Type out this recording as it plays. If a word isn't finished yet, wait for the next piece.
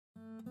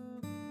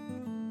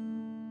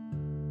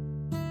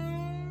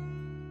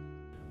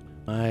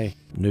I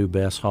knew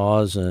Bess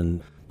Hawes,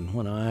 and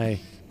when I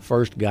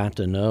first got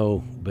to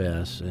know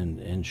Bess,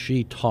 and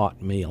she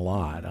taught me a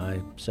lot.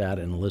 I sat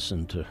and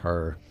listened to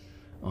her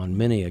on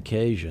many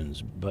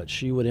occasions, but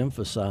she would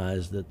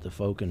emphasize that the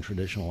folk and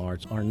traditional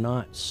arts are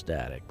not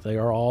static. They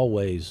are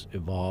always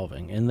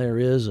evolving, and there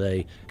is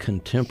a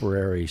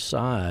contemporary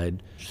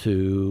side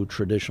to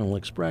traditional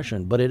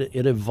expression, but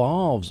it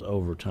evolves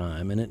over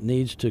time, and it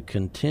needs to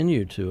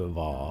continue to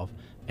evolve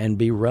and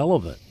be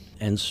relevant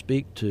and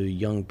speak to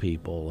young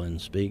people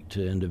and speak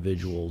to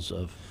individuals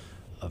of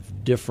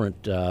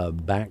different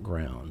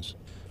backgrounds.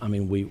 I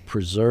mean, we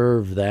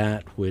preserve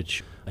that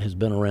which has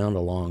been around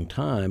a long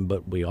time,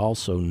 but we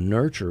also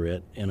nurture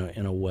it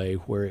in a way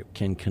where it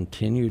can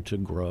continue to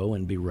grow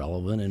and be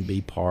relevant and be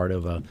part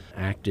of an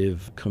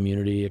active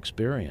community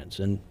experience.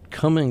 And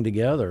coming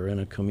together in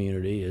a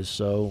community is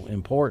so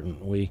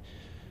important. We,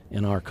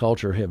 in our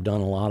culture, have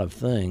done a lot of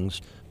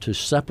things to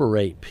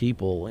separate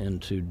people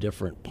into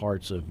different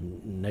parts of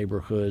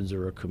neighborhoods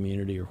or a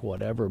community or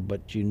whatever,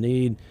 but you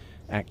need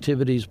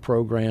activities,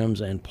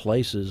 programs, and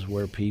places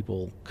where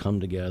people come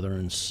together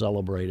and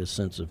celebrate a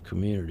sense of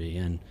community.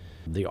 And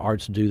the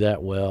arts do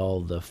that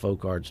well. The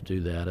folk arts do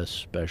that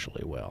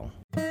especially well.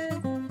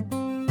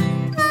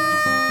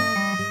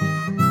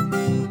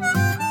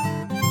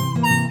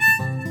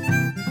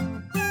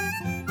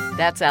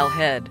 That's Al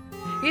Head.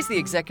 He's the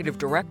executive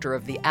director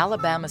of the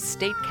Alabama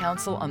State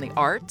Council on the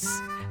Arts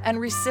and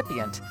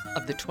recipient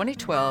of the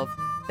 2012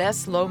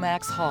 Bess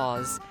Lomax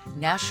Hawes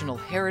National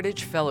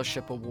Heritage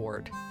Fellowship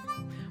Award.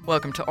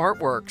 Welcome to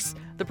Artworks,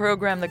 the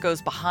program that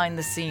goes behind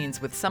the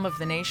scenes with some of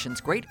the nation's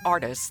great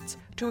artists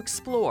to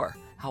explore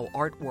how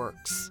art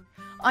works.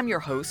 I'm your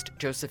host,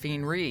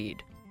 Josephine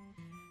Reed.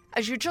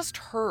 As you just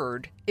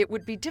heard, it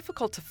would be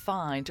difficult to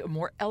find a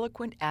more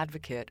eloquent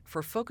advocate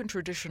for folk and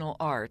traditional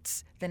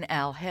arts than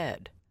Al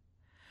Head.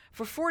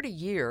 For 40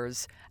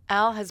 years,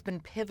 Al has been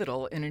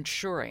pivotal in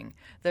ensuring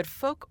that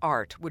folk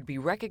art would be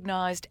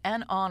recognized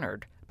and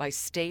honored by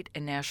state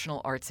and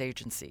national arts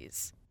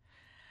agencies.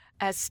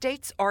 As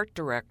state's art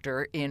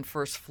director in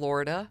first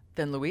Florida,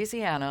 then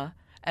Louisiana,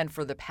 and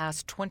for the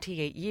past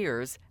 28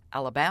 years,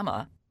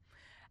 Alabama,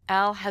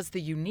 Al has the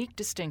unique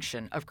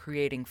distinction of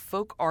creating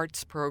folk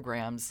arts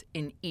programs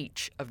in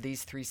each of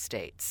these three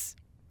states.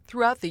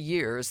 Throughout the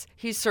years,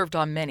 he's served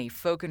on many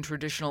folk and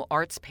traditional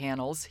arts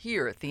panels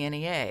here at the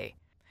NEA,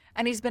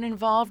 and he's been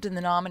involved in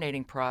the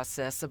nominating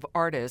process of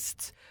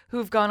artists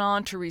who've gone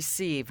on to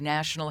receive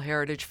National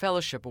Heritage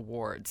Fellowship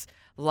Awards,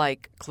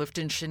 like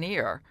Clifton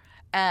Chenier,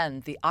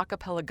 and the a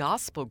cappella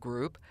gospel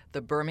group,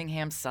 the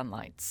Birmingham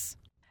Sunlights.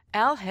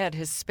 Al Head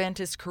has spent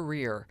his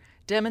career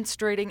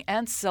demonstrating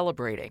and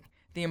celebrating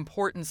the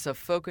importance of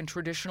folk and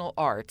traditional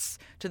arts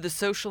to the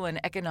social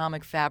and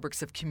economic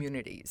fabrics of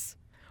communities,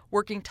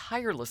 working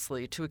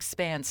tirelessly to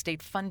expand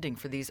state funding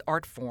for these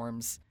art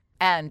forms,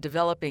 and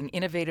developing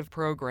innovative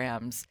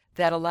programs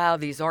that allow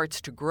these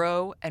arts to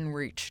grow and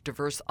reach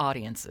diverse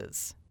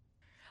audiences.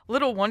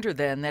 Little wonder,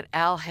 then, that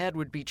Al Head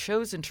would be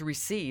chosen to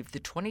receive the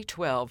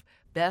 2012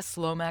 Bess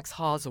Lomax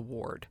Hawes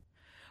Award,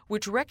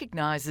 which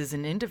recognizes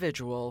an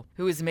individual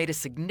who has made a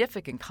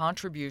significant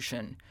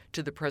contribution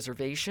to the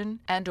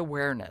preservation and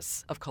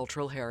awareness of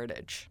cultural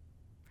heritage.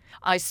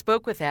 I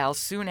spoke with Al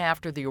soon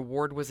after the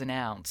award was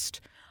announced.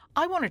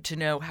 I wanted to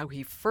know how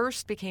he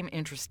first became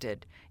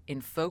interested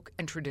in folk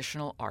and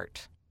traditional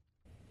art.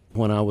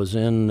 When I was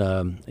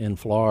in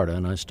Florida,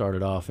 and I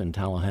started off in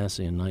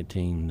Tallahassee in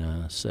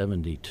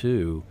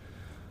 1972,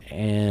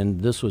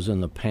 and this was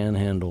in the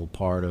Panhandle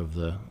part of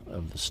the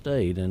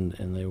state,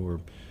 and there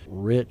were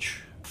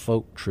rich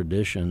folk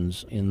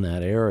traditions in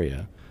that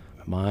area.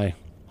 My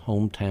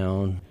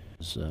hometown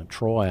is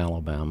Troy,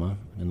 Alabama,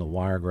 in the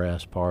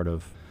Wiregrass part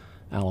of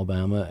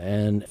Alabama,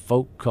 and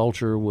folk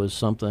culture was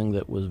something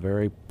that was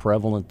very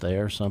prevalent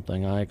there,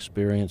 something I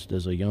experienced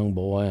as a young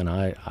boy, and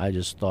I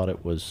just thought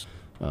it was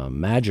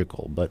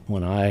magical. But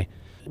when I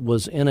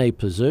was in a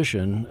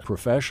position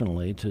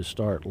professionally to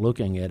start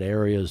looking at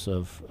areas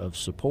of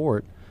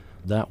support,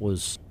 that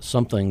was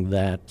something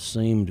that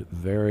seemed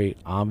very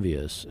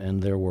obvious,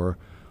 and there were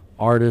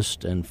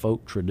artists and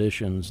folk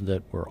traditions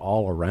that were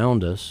all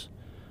around us,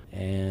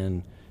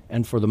 and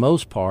for the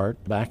most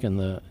part, back in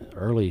the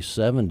early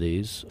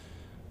 70s,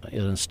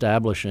 in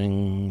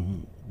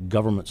establishing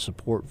government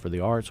support for the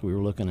arts, we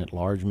were looking at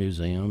large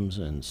museums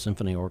and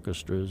symphony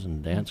orchestras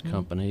and dance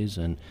companies,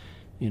 and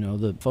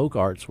the folk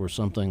arts were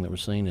something that were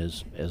seen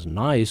as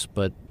nice,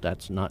 but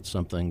that's not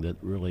something that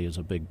really is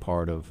a big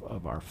part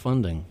of our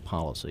funding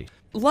policy.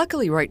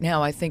 Luckily, right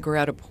now, I think we're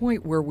at a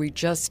point where we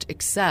just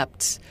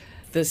accept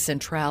the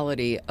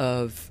centrality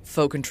of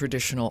folk and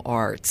traditional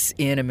arts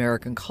in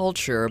American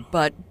culture,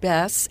 but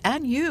Bess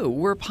and you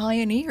were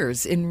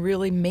pioneers in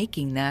really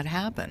making that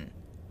happen.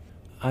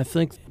 I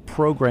think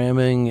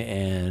programming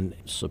and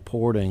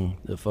supporting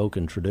the folk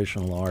and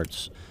traditional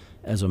arts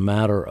as a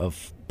matter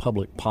of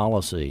public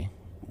policy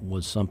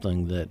was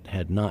something that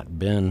had not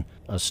been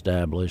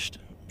established,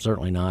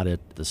 certainly not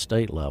at the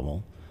state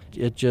level.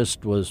 It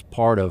just was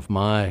part of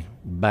my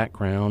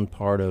background,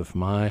 part of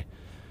my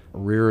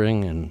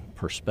rearing and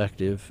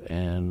perspective,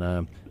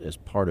 and as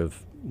part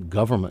of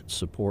government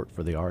support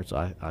for the arts,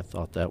 I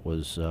thought that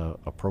was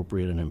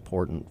appropriate and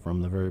important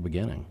from the very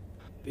beginning.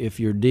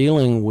 If you're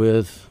dealing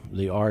with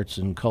the arts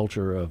and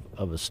culture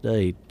of a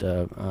state,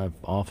 I've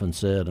often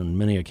said on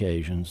many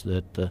occasions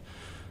that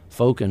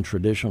folk and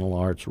traditional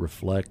arts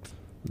reflect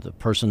the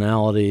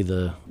personality,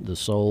 the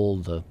soul,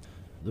 the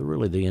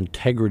really the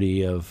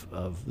integrity of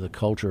the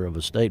culture of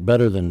a state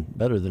better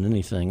than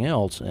anything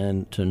else,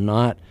 and to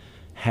not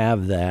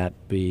have that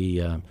be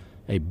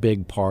a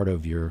big part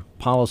of your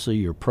policy,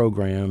 your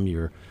program,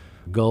 your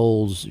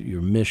goals,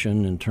 your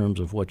mission in terms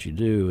of what you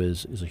do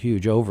is a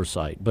huge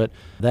oversight. But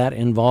that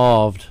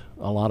involved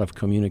a lot of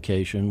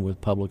communication with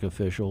public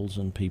officials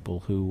and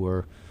people who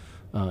were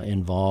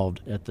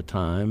involved at the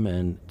time,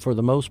 and for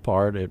the most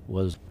part it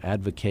was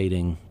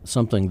advocating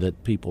something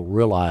that people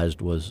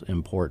realized was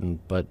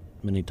important but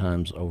many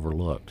times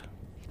overlooked.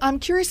 I'm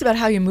curious about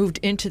how you moved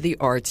into the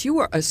arts. You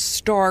were a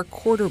star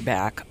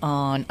quarterback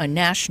on a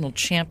national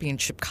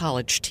championship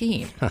college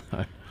team.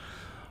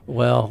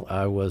 Well,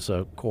 I was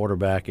a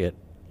quarterback at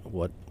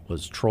what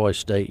was Troy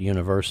State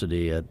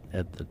University at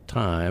the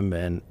time,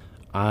 and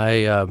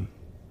I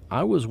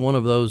was one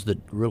of those that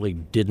really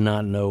did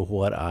not know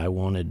what I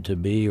wanted to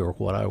be or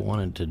what I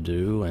wanted to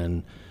do,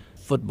 and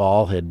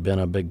football had been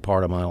a big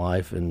part of my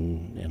life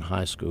in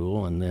high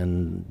school, and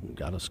then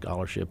got a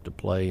scholarship to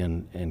play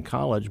in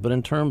college. But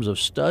in terms of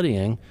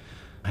studying,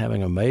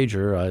 having a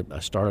major, I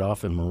started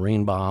off in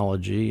marine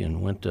biology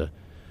and went to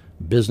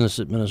business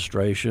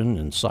administration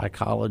and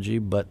psychology,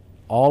 but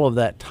all of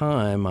that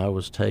time I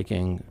was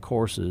taking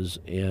courses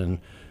in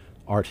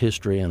art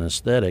history and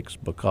aesthetics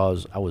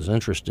because I was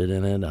interested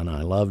in it and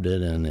I loved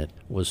it, and it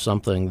was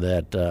something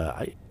that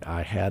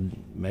I had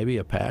maybe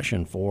a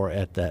passion for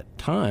at that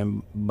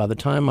time. By the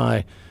time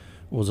I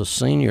was a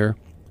senior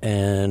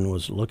and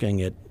was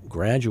looking at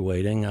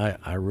graduating,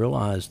 I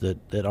realized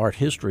that art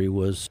history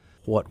was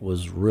what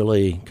was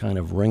really kind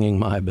of ringing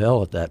my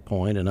bell at that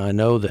point. And I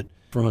know that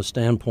from a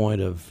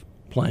standpoint of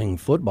playing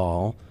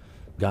football,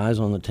 guys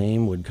on the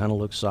team would kind of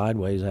look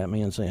sideways at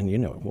me and saying,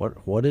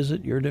 what is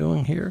it you're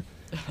doing here?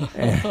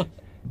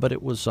 But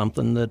it was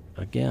something that,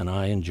 again,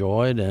 I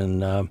enjoyed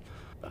and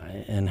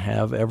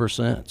have ever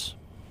since.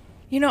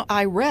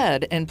 I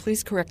read, and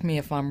please correct me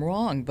if I'm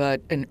wrong,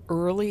 but an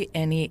early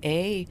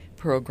NEA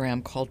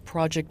program called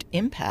Project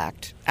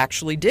Impact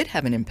actually did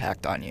have an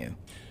impact on you.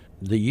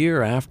 The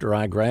year after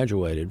I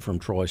graduated from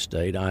Troy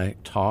State, I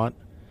taught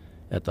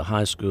at the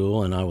high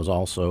school, and I was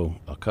also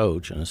a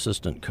coach, an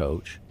assistant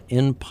coach.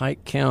 In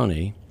Pike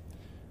County,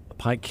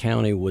 Pike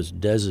County was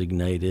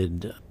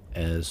designated,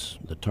 as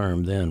the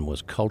term then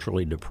was,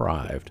 culturally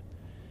deprived.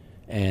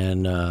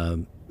 And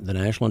the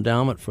National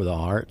Endowment for the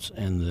Arts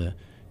and the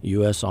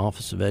U.S.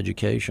 Office of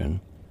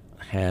Education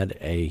had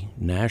a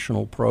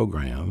national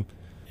program,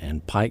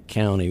 and Pike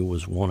County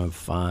was one of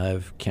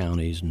 5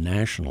 counties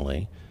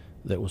nationally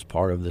that was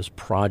part of this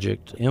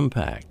Project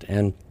Impact.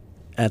 And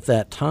at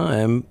that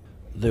time,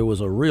 there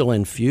was a real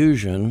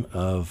infusion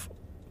of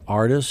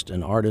artist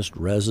and artist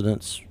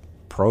residence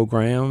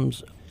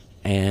programs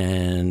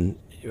and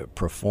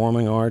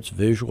performing arts,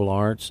 visual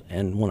arts.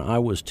 And when I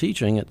was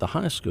teaching at the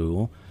high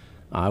school,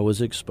 I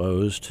was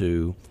exposed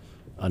to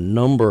a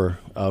number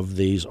of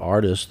these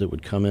artists that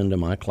would come into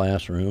my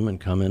classroom and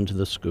come into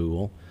the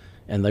school,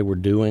 and they were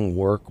doing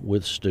work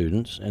with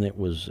students, and it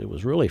was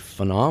really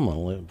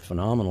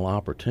phenomenal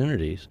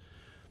opportunities.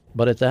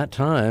 But at that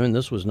time, and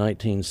this was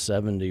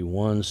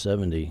 1971,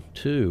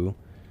 72,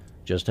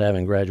 just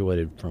having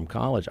graduated from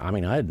college, I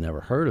had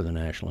never heard of the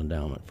National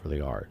Endowment for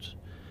the Arts.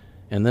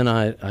 And then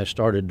I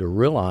started to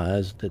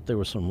realize that there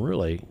were some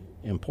really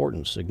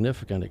important,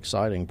 significant,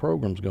 exciting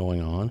programs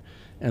going on,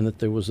 and that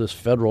there was this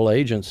federal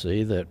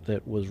agency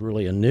that was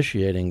really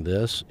initiating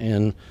this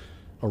in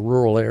a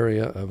rural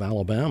area of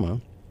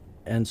Alabama.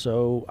 And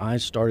so I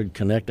started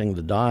connecting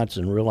the dots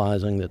and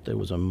realizing that there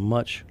was a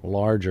much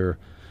larger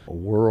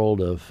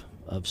world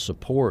of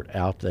support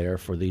out there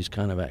for these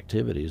kind of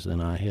activities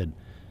than I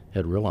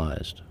had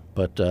realized.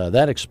 But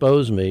that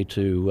exposed me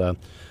to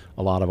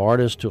a lot of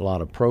artists, to a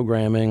lot of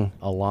programming,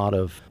 a lot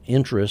of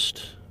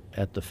interest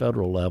at the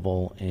federal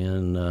level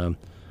in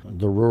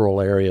the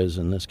rural areas,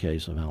 in this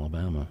case of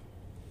Alabama.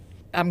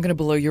 I'm going to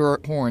blow your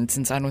horn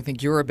since I don't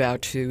think you're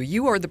about to.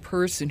 You are the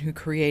person who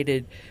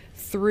created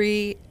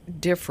 3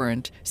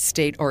 different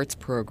state arts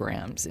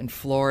programs. In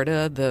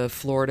Florida, the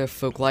Florida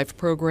Folk Life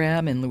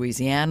Program. In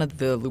Louisiana,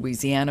 the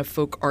Louisiana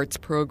Folk Arts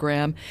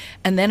Program.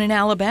 And then in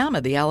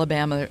Alabama, the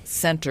Alabama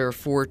Center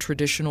for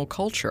Traditional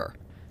Culture.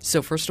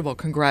 So first of all,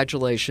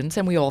 congratulations,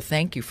 and we all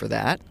thank you for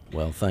that.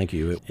 Well, thank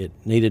you. It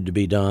needed to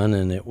be done,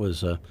 and it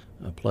was a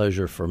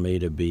pleasure for me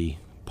to be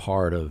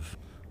part of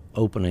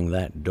opening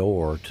that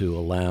door to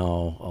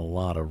allow a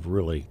lot of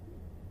really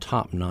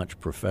top-notch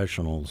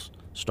professionals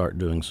start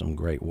doing some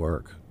great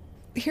work.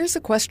 Here's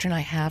a question I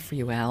have for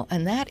you, Al,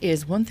 and that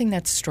is one thing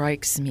that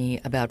strikes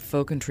me about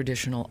folk and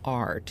traditional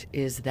art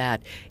is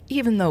that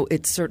even though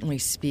it certainly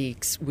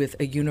speaks with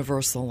a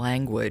universal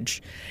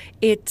language,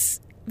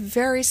 it's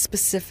very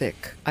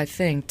specific, I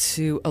think,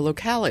 to a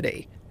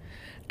locality.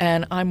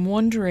 And I'm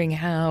wondering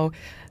how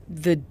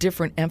the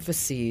different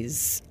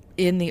emphases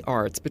in the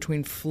arts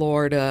between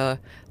Florida,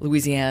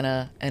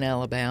 Louisiana, and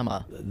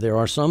Alabama. There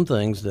are some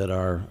things that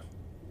are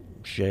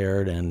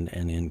shared and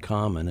in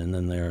common, and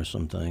then there are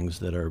some things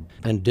that are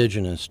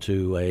indigenous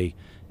to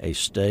a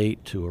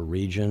state, to a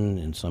region,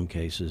 in some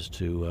cases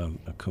to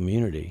a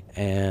community.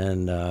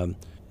 And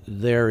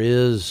there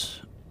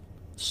is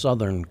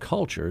Southern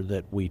culture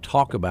that we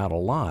talk about a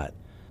lot,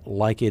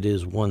 like it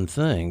is one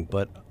thing,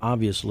 but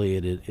obviously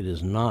it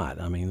is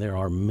not. I mean, there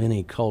are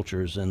many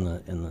cultures in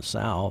the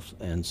South,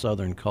 and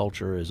Southern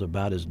culture is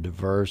about as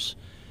diverse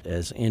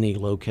as any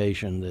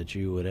location that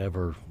you would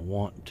ever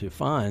want to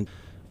find.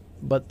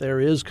 But there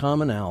is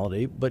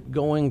commonality. But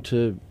going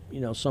to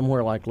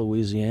somewhere like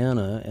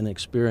Louisiana and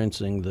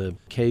experiencing the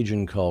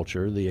Cajun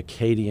culture, the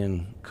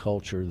Acadian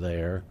culture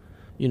there,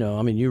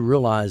 you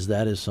realize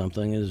that is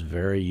something that is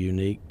very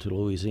unique to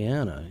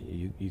Louisiana.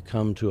 You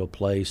come to a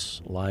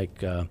place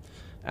like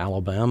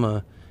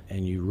Alabama,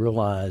 and you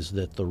realize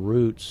that the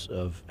roots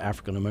of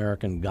African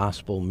American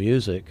gospel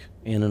music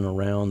in and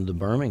around the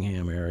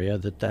Birmingham area,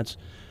 that's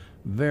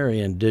very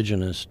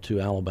indigenous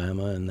to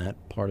Alabama and that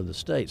part of the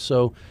state.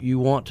 So you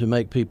want to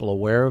make people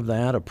aware of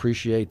that,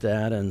 appreciate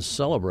that, and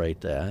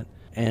celebrate that.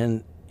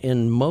 And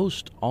in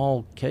most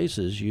all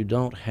cases, you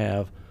don't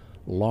have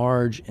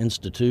large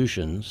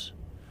institutions,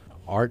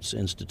 arts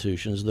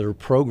institutions, that are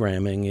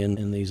programming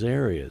in these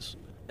areas.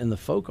 In the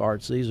folk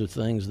arts, these are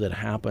things that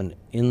happen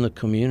in the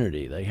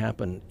community. They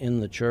happen in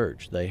the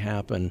church. They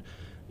happen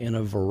in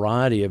a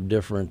variety of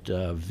different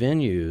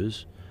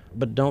venues,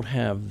 but don't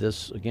have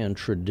this, again,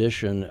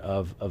 tradition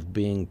of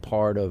being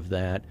part of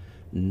that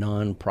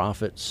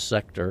nonprofit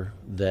sector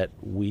that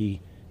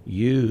we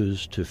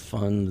use to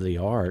fund the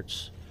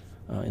arts.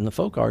 In the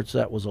folk arts,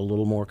 that was a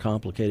little more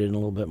complicated and a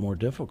little bit more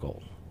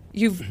difficult.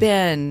 You've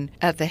been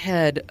at the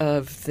head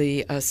of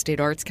the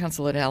State Arts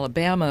Council at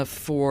Alabama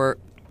for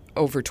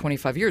over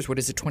 25 years. What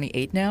is it,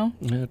 28 now?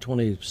 Yeah,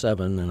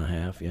 27 and a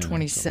half. Yeah,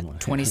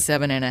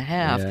 27 and a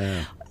half.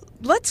 Yeah.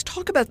 Let's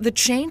talk about the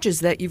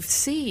changes that you've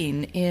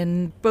seen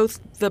in both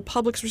the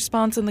public's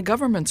response and the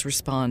government's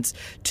response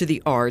to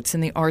the arts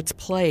and the arts'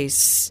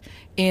 place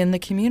in the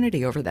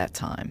community over that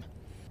time.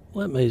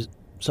 Let me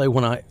say,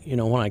 when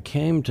I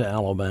came to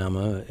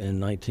Alabama in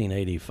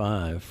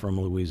 1985 from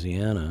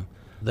Louisiana,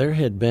 there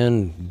had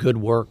been good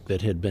work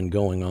that had been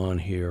going on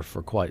here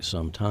for quite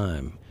some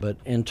time. But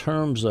in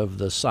terms of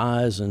the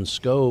size and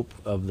scope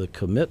of the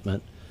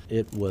commitment,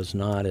 it was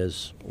not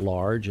as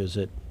large as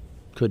it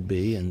could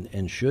be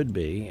and should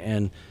be.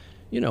 And,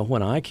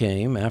 when I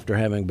came, after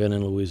having been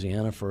in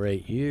Louisiana for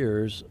 8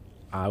 years,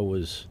 I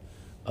was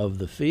of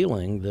the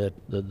feeling that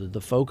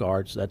the folk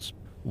arts, that's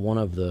one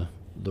of the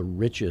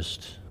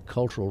richest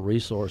cultural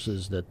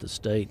resources that the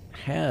state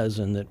has,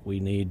 and that we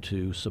need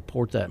to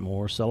support that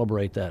more,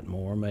 celebrate that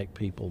more, make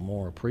people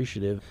more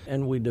appreciative.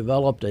 And we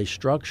developed a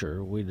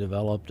structure. We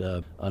developed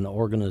an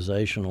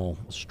organizational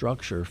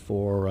structure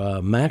for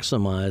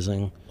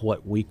maximizing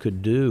what we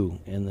could do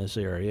in this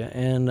area.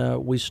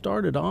 And we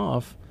started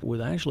off with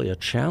actually a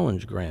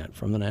challenge grant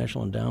from the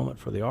National Endowment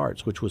for the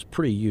Arts, which was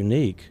pretty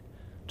unique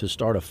to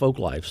start a folk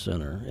life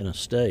center in a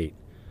state,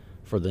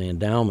 for the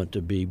endowment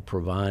to be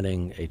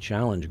providing a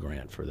challenge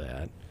grant for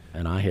that.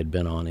 And I had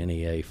been on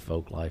NEA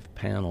Folklife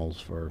panels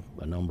for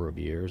a number of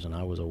years, and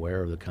I was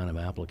aware of the kind of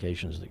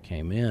applications that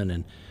came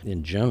in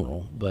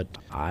general. But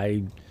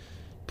I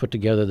put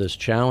together this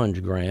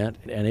challenge grant,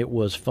 and it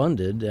was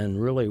funded and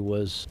really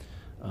was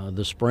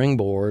the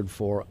springboard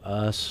for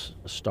us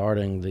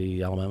starting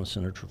the Alabama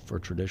Center for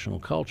Traditional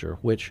Culture,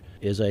 which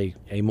is a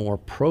more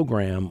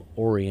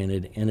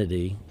program-oriented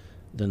entity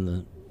than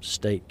the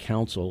state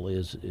council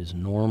is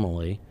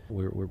normally.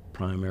 We're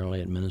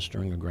primarily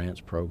administering a grants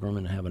program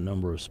and have a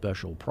number of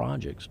special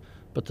projects.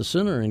 But the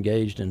center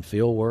engaged in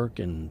field work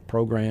and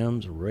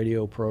programs,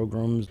 radio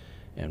programs,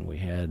 and we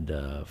had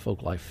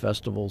folklife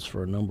festivals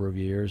for a number of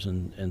years.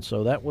 And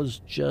so that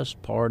was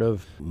just part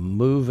of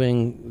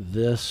moving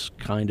this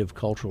kind of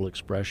cultural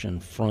expression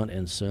front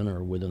and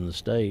center within the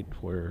state,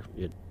 where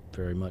it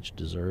very much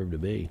deserved to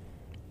be.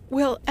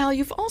 Well, Al,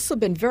 you've also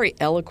been very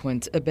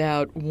eloquent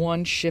about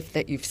one shift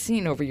that you've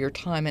seen over your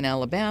time in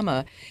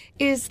Alabama,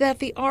 is that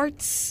the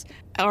arts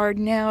are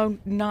now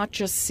not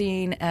just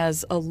seen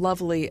as a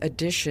lovely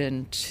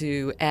addition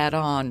to add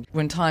on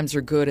when times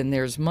are good and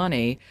there's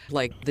money,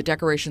 like the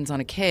decorations on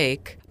a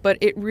cake, but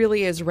it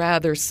really is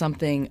rather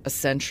something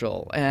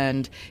essential,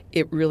 and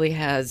it really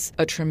has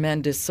a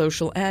tremendous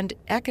social and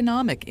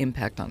economic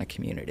impact on a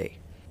community.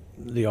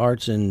 The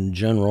arts in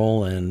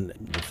general, and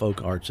the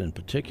folk arts in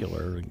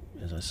particular,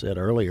 as I said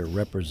earlier,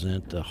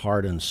 represent the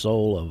heart and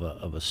soul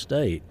of a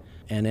state.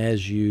 And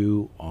as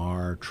you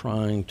are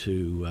trying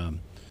to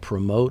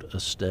promote a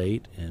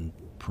state and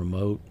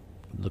promote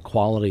the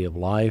quality of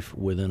life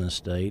within a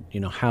state,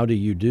 how do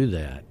you do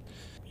that?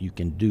 You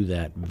can do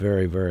that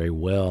very, very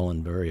well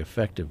and very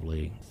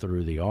effectively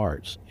through the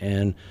arts.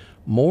 And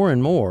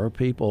more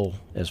people,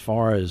 as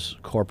far as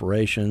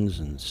corporations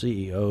and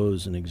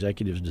CEOs and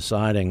executives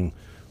deciding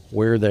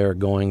where they're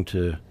going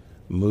to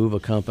move a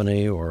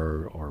company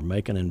or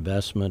make an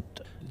investment.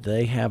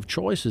 They have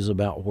choices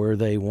about where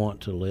they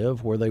want to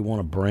live, where they want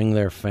to bring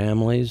their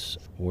families,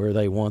 where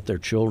they want their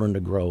children to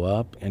grow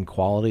up, and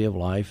quality of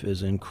life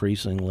is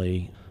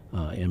increasingly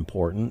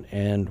important.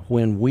 And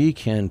when we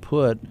can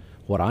put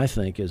what I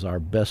think is our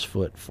best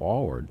foot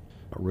forward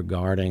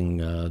regarding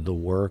the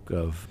work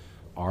of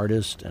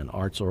artists and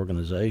arts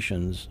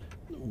organizations,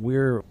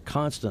 we're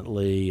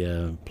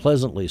constantly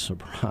pleasantly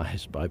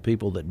surprised by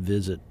people that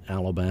visit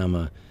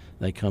Alabama.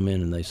 They come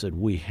in and they said,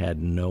 we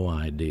had no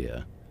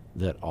idea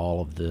that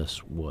all of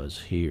this was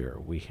here.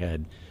 We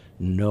had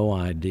no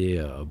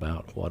idea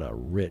about what a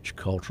rich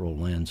cultural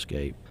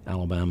landscape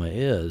Alabama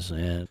is.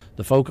 And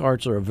the folk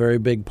arts are a very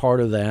big part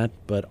of that,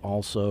 but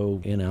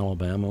also in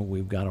Alabama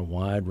we've got a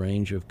wide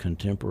range of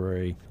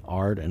contemporary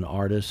art and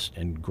artists,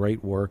 and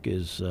great work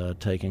is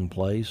taking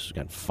place. We've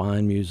got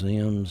fine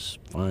museums,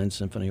 fine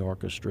symphony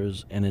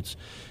orchestras, and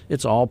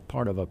it's all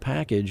part of a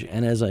package.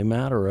 And as a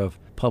matter of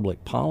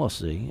public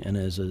policy and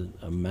as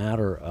a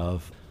matter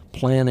of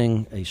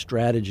planning a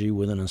strategy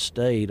within a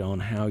state on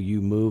how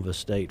you move a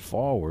state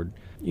forward,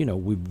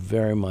 we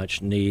very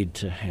much need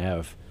to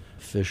have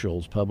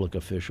officials, public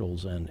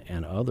officials,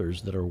 and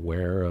others that are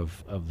aware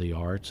of the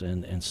arts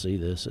and see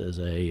this as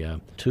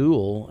a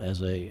tool,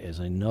 as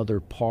another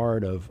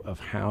part of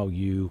how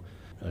you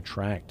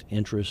attract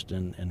interest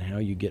and how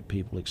you get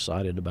people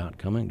excited about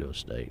coming to a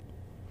state.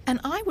 And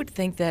I would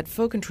think that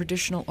folk and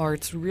traditional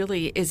arts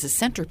really is a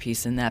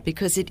centerpiece in that,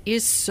 because it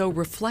is so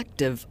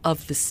reflective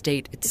of the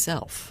state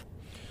itself.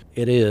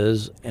 It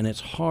is, and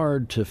it's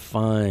hard to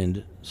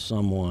find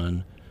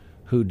someone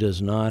who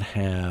does not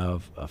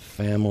have a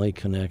family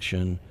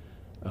connection,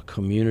 a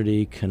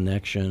community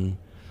connection,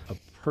 a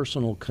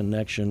personal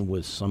connection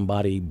with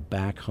somebody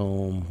back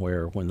home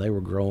where when they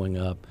were growing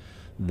up,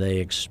 they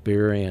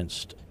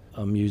experienced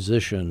a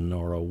musician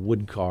or a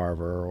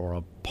woodcarver or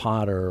a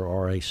potter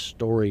or a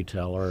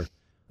storyteller.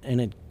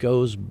 And it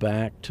goes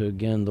back to,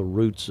 again, the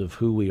roots of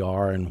who we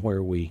are and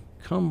where we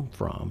come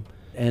from.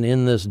 And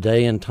in this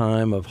day and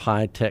time of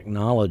high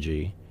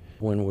technology,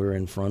 when we're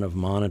in front of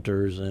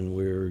monitors and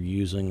we're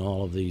using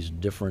all of these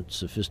different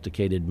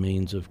sophisticated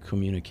means of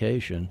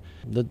communication,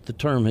 the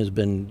term has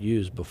been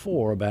used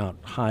before about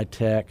high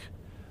tech,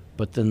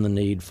 but then the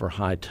need for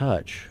high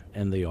touch.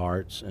 And the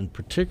arts, and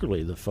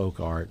particularly the folk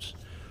arts,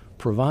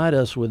 provide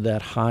us with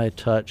that high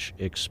touch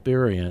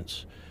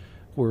experience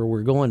where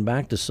we're going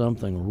back to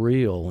something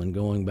real and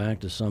going back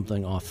to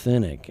something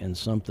authentic and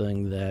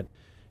something that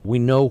we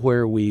know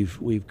where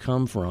we've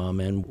come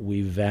from, and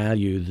we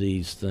value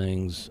these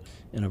things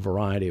in a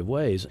variety of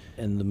ways.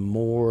 And the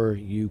more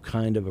you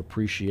kind of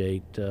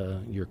appreciate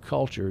your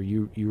culture,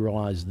 you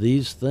realize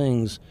these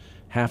things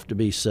have to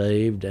be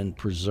saved and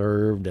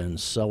preserved and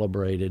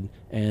celebrated.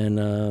 And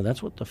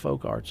that's what the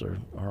folk arts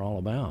are all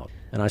about.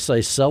 And I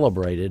say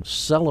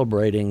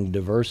celebrating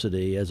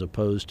diversity as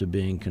opposed to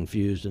being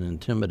confused and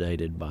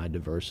intimidated by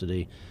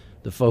diversity.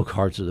 The folk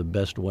arts are the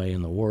best way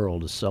in the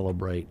world to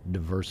celebrate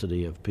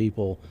diversity of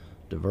people,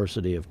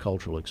 diversity of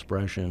cultural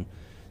expression,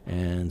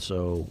 and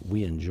so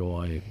we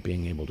enjoy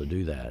being able to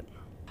do that.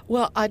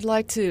 Well, I'd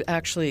like to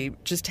actually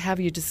just have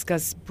you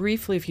discuss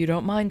briefly, if you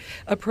don't mind,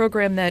 a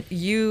program that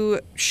you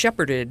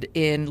shepherded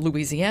in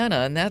Louisiana,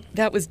 and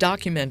that was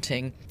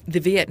documenting the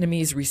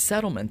Vietnamese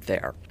resettlement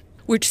there,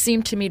 which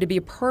seemed to me to be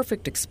a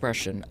perfect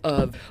expression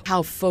of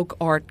how folk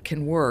art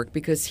can work,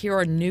 because here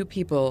are new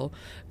people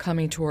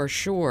coming to our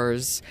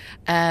shores,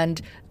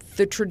 and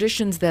the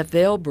traditions that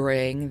they'll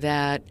bring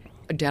that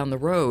down the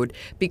road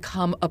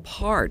become a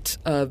part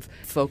of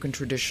folk and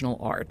traditional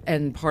art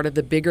and part of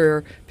the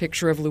bigger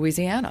picture of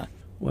Louisiana.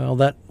 Well,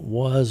 that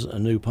was a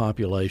new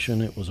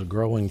population. It was a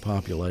growing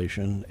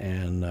population,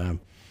 and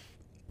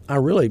I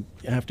really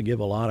have to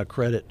give a lot of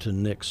credit to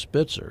Nick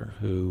Spitzer,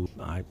 who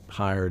I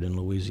hired in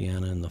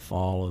Louisiana in the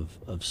fall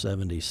of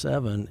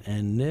 77,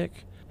 and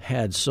Nick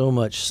had so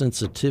much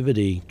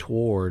sensitivity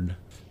toward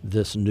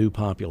this new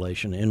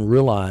population and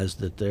realized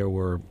that there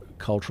were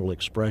cultural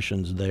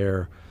expressions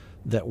there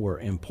that were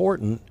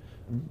important,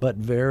 but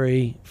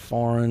very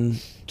foreign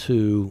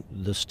to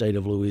the state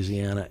of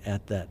Louisiana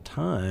at that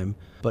time.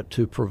 But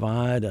to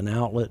provide an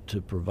outlet,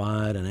 to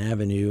provide an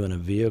avenue and a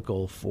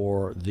vehicle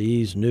for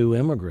these new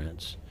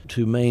immigrants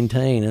to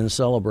maintain and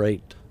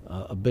celebrate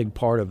a big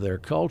part of their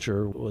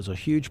culture was a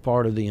huge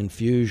part of the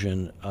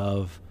infusion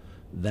of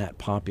that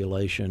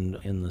population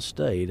in the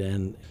state.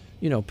 And,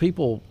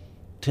 people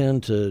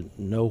tend to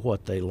know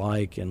what they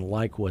like and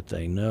like what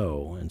they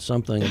know, and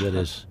something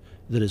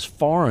that is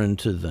foreign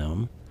to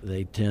them,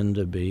 they tend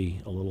to be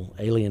a little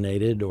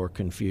alienated or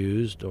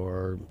confused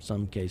or in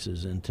some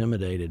cases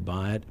intimidated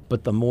by it.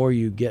 But the more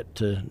you get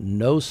to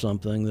know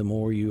something, the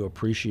more you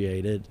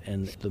appreciate it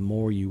and the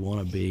more you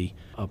want to be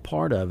a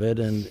part of it.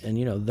 And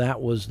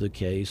that was the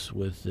case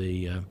with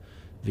the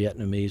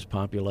Vietnamese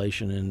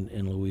population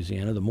in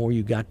Louisiana. The more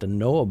you got to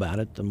know about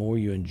it, the more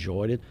you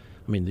enjoyed it.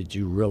 I mean, that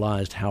you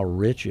realized how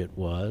rich it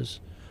was.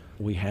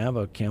 We have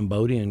a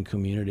Cambodian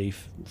community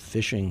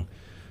fishing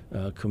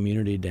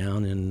community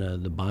down in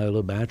the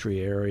Bayou Battery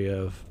area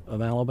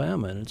of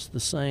Alabama, and it's the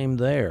same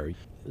there.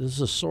 This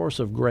is a source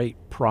of great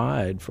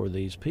pride for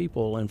these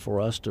people, and for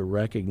us to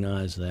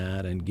recognize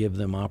that and give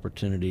them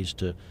opportunities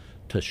to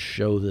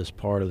show this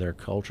part of their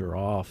culture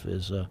off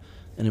is an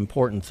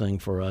important thing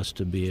for us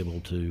to be able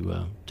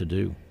to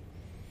do.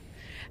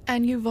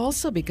 And you've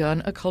also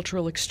begun a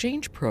cultural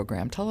exchange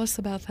program. Tell us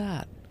about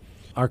that.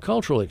 Our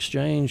cultural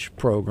exchange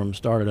program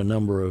started a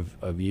number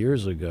of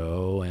years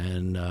ago,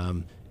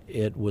 and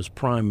it was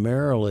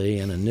primarily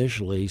and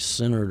initially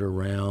centered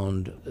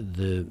around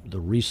the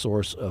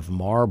resource of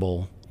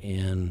marble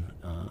in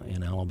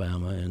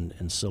Alabama and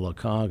in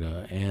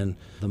Sylacauga. And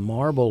the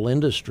marble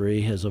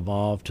industry has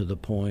evolved to the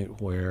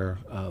point where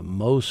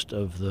most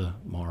of the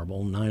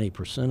marble,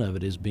 90% of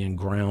it, is being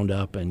ground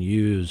up and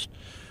used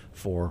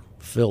for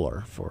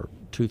filler, for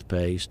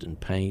toothpaste and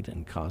paint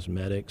and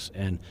cosmetics.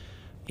 And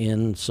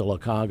in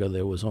Sylacauga,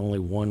 there was only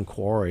one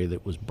quarry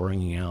that was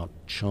bringing out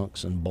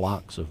chunks and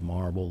blocks of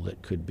marble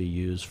that could be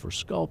used for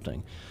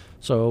sculpting.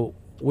 So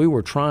we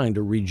were trying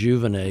to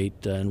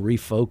rejuvenate and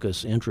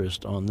refocus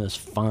interest on this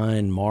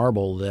fine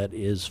marble that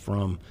is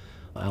from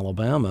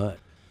Alabama.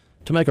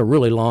 To make a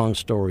really long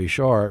story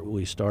short,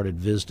 we started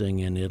visiting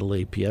in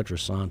Italy,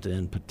 Pietrasanta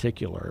in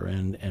particular,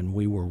 and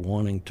we were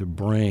wanting to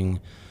bring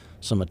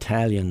some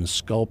Italian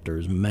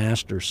sculptors,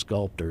 master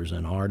sculptors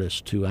and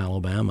artists to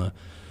Alabama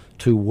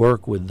to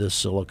work with this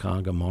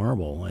Sylacauga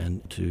marble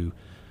and to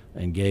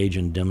engage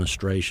in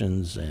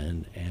demonstrations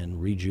and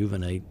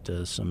rejuvenate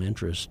some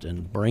interest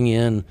and bring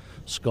in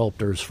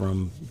sculptors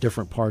from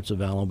different parts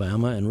of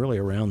Alabama and really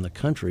around the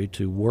country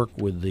to work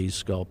with these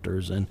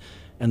sculptors. And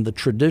the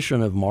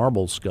tradition of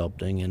marble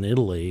sculpting in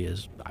Italy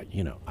is,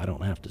 I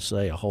don't have to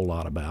say a whole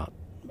lot about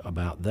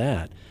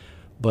that,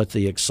 but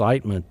the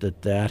excitement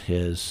that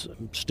has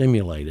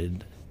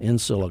stimulated in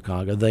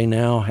Sylacauga. They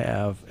now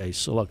have a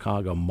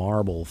Sylacauga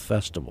Marble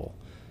Festival,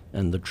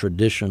 and the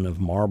tradition of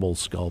marble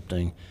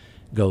sculpting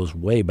goes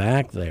way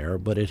back there,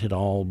 but it had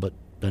all but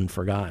been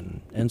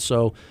forgotten. And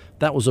so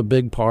that was a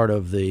big part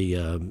of the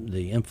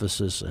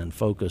emphasis and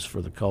focus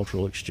for the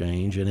cultural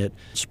exchange, and it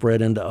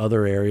spread into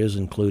other areas,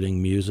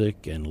 including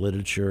music and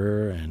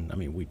literature. And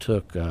we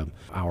took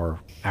our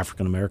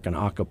African-American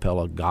a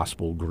cappella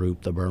gospel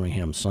group, the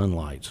Birmingham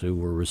Sunlights, who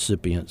were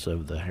recipients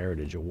of the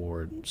Heritage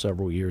Award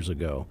several years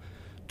ago,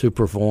 to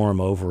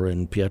perform over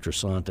in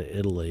Pietrasanta,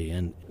 Italy.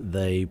 And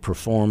they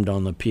performed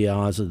on the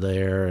piazza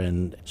there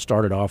and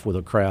started off with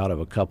a crowd of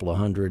a couple of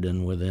hundred,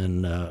 and with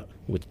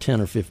 10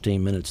 or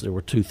 15 minutes there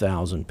were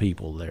 2,000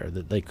 people there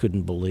that they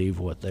couldn't believe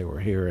what they were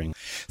hearing.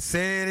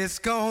 Said it's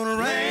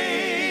gonna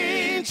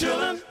rain,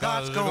 children.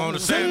 God's gonna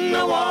send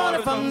the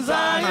water from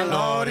Zion.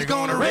 Lord, he's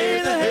gonna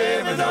raise the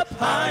heavens up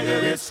higher.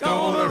 It's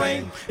gonna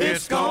rain,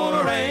 it's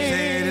gonna rain.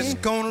 Said it's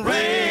gonna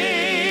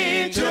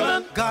rain,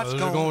 children. God's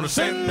gonna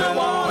send the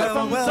water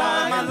from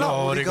Zion.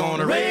 Lord, he's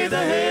gonna raise the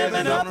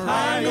heavens up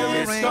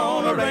higher. It's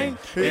gonna rain,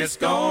 it's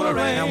gonna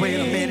rain. Now wait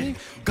a minute.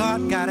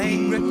 God got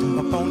angry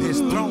upon his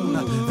throne.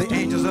 The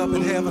angels up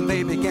in heaven,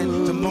 they began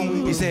to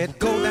moan. He said,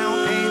 go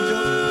down,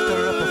 angels,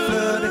 stir up a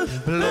flood,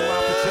 blow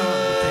out the sun,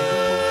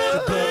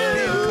 the blood,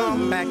 then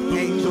come back,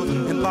 angels,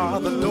 and bar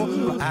the door.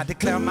 For I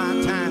declare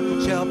my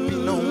time shall be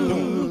no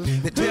more.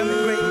 They tell me,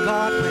 great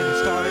God, when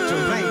it started to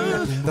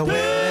rain, the women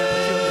and the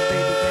children,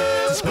 they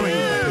began to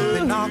scream.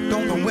 They knocked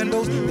on the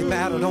windows, they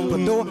battled on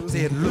the door,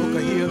 said,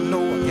 look here,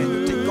 Noah, can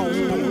you take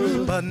on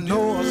more? But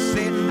Noah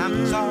said,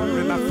 I'm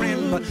sorry, my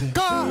friend, but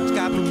God's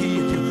got the key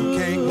and you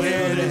can't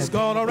get it. It's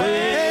gonna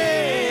rain.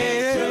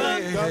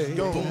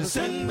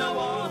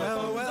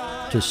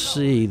 To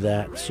see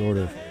that sort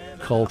of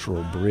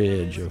cultural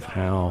bridge of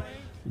how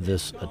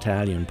this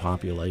Italian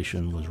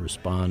population was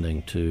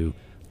responding to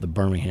the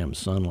Birmingham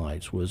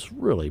Sunlights was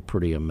really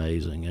pretty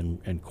amazing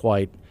and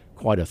quite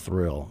a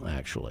thrill,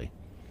 actually.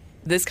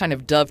 This kind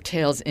of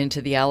dovetails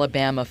into the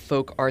Alabama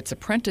Folk Arts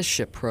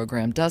Apprenticeship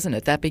Program, doesn't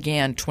it? That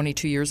began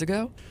 22 years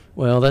ago?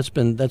 Well, that's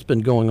been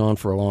going on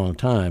for a long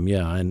time,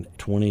 yeah, and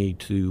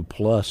 22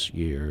 plus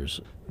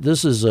years.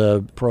 This is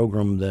a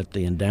program that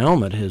the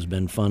endowment has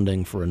been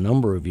funding for a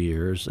number of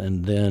years,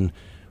 and then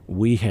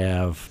we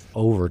have,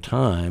 over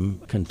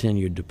time,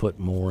 continued to put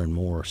more and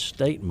more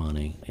state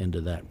money into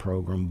that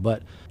program.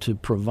 But to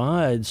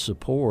provide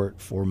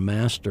support for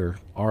master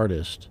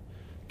artists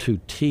to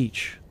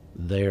teach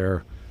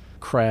their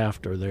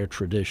craft or their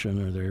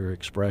tradition or their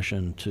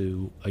expression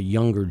to a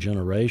younger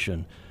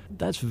generation,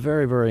 that's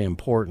very, very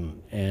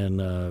important.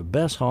 And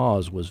Bess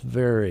Hawes was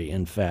very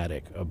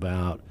emphatic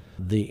about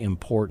the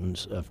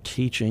importance of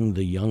teaching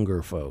the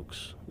younger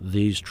folks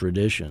these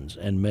traditions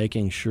and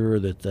making sure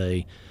that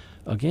they,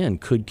 again,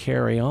 could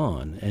carry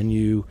on. And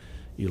you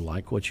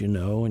like what you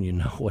know and you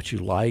know what you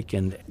like.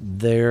 And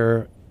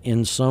there,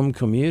 in some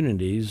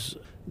communities,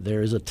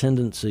 there is a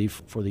tendency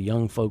for the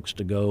young folks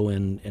to go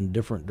in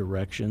different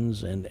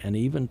directions and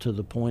even to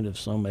the point of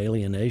some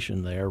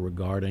alienation there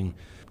regarding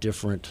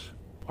different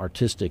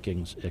artistic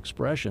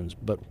expressions.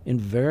 But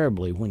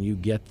invariably, when you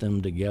get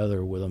them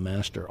together with a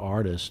master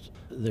artist,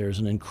 there's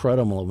an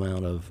incredible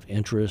amount of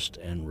interest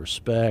and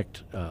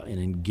respect and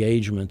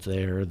engagement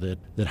there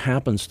that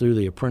happens through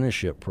the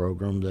apprenticeship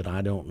program that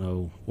I don't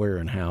know where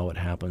and how it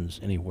happens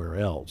anywhere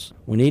else.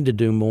 We need to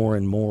do more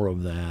and more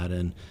of that,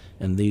 and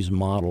these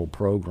model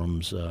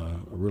programs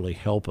really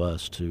help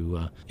us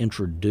to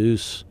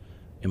introduce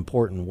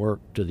important work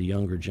to the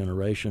younger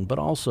generation, but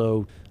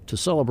also to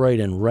celebrate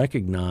and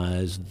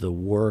recognize the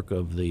work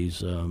of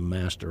these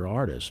master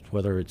artists,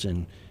 whether it's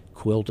in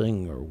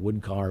quilting or wood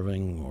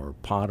carving or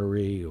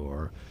pottery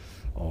or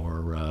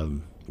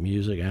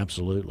music.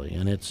 Absolutely.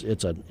 And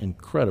it's an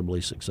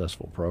incredibly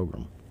successful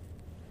program.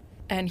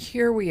 And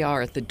here we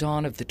are at the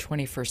dawn of the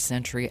 21st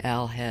century,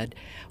 Al Head.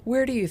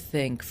 Where do you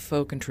think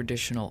folk and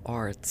traditional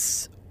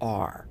arts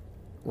are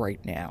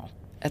right now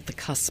at the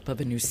cusp of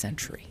a new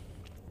century?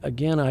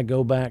 Again, I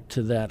go back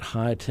to that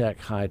high-tech,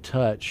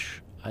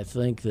 high-touch. I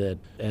think that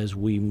as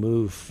we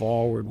move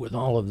forward with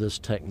all of this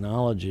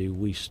technology,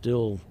 we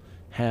still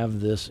have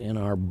this in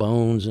our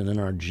bones and in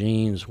our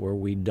genes where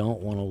we don't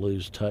want to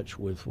lose touch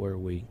with where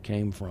we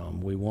came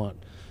from. We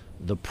want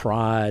the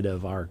pride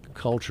of our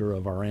culture,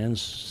 of our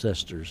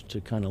ancestors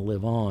to kind of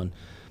live on.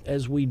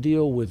 As we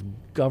deal with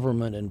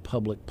government and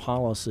public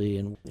policy,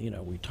 and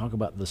we talk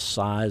about the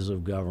size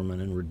of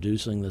government and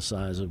reducing the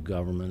size of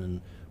government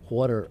and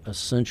what are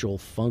essential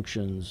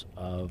functions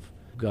of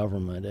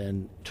government,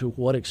 and to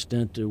what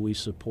extent do we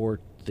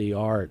support the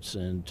arts,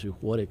 and to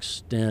what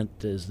extent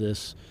is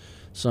this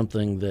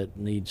something that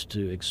needs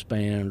to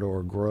expand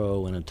or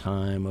grow in a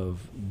time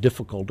of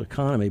difficult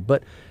economy.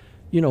 But,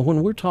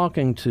 when we're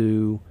talking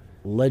to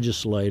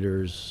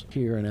legislators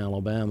here in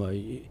Alabama,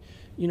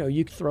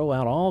 you throw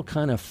out all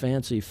kind of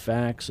fancy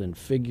facts and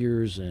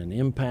figures and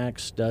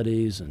impact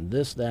studies and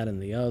this, that,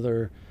 and the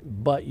other,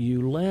 but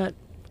you let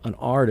an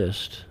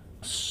artist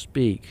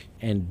speak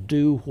and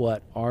do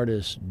what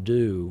artists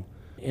do,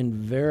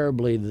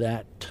 invariably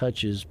that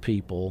touches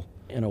people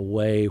in a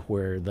way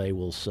where they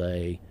will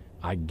say,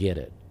 I get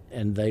it.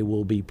 And they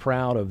will be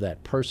proud of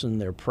that person.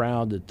 They're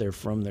proud that they're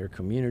from their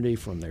community,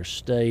 from their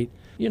state.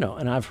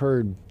 And I've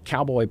heard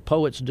cowboy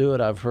poets do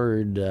it. I've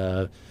heard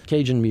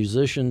Cajun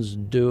musicians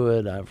do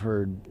it. I've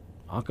heard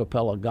a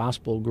cappella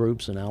gospel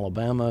groups in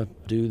Alabama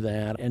do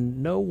that.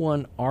 And no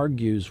one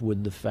argues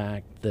with the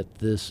fact that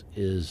this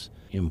is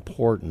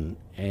important.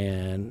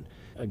 And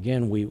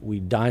again, we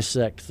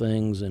dissect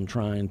things in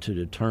trying to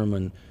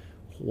determine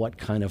what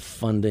kind of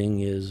funding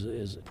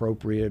is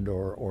appropriate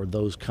or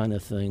those kind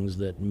of things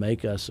that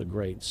make us a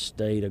great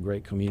state, a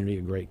great community,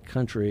 a great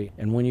country.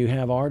 And when you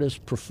have artists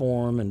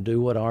perform and do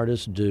what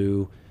artists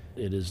do,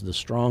 it is the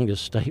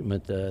strongest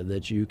statement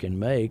that you can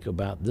make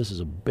about this is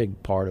a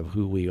big part of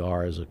who we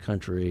are as a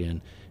country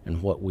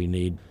and what we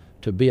need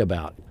to be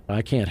about.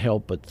 I can't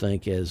help but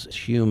think as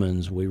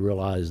humans we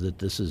realize that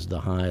this is the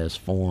highest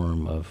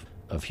form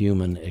of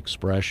human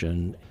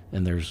expression,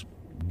 and there's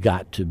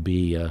got to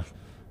be a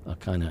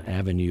kind of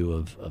avenue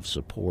of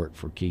support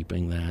for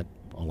keeping that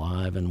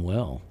alive and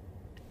well.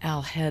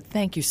 Al Head,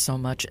 thank you so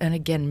much. And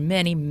again,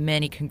 many,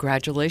 many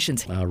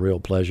congratulations. A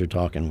real pleasure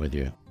talking with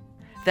you.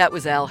 That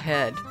was Al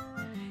Head.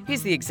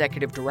 He's the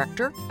executive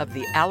director of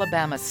the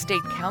Alabama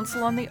State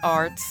Council on the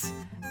Arts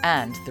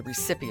and the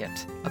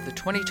recipient of the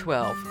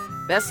 2012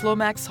 Bess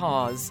Lomax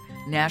Hawes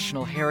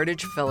National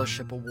Heritage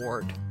Fellowship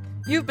Award.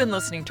 You've been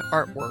listening to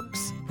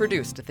Artworks,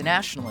 produced at the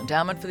National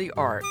Endowment for the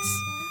Arts.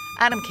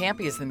 Adam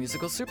Campy is the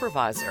musical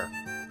supervisor.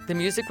 The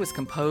music was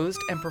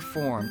composed and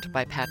performed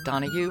by Pat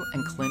Donahue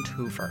and Clint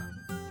Hoover.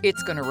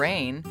 It's Gonna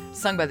Rain,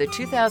 sung by the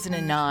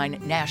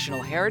 2009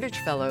 National Heritage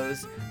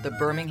Fellows, the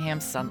Birmingham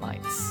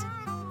Sunlights.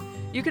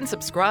 You can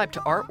subscribe to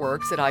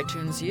Artworks at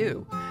iTunes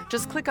U.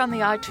 Just click on the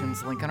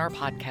iTunes link on our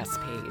podcast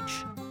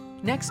page.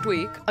 Next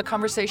week, a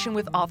conversation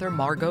with author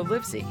Margot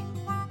Livesey.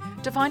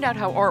 To find out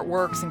how art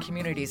works in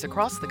communities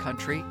across the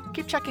country,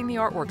 keep checking the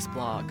Artworks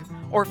blog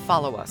or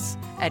follow us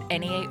at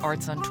NEA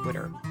Arts on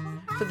Twitter.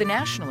 For the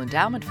National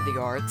Endowment for the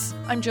Arts,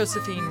 I'm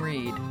Josephine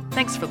Reed.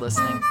 Thanks for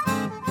listening.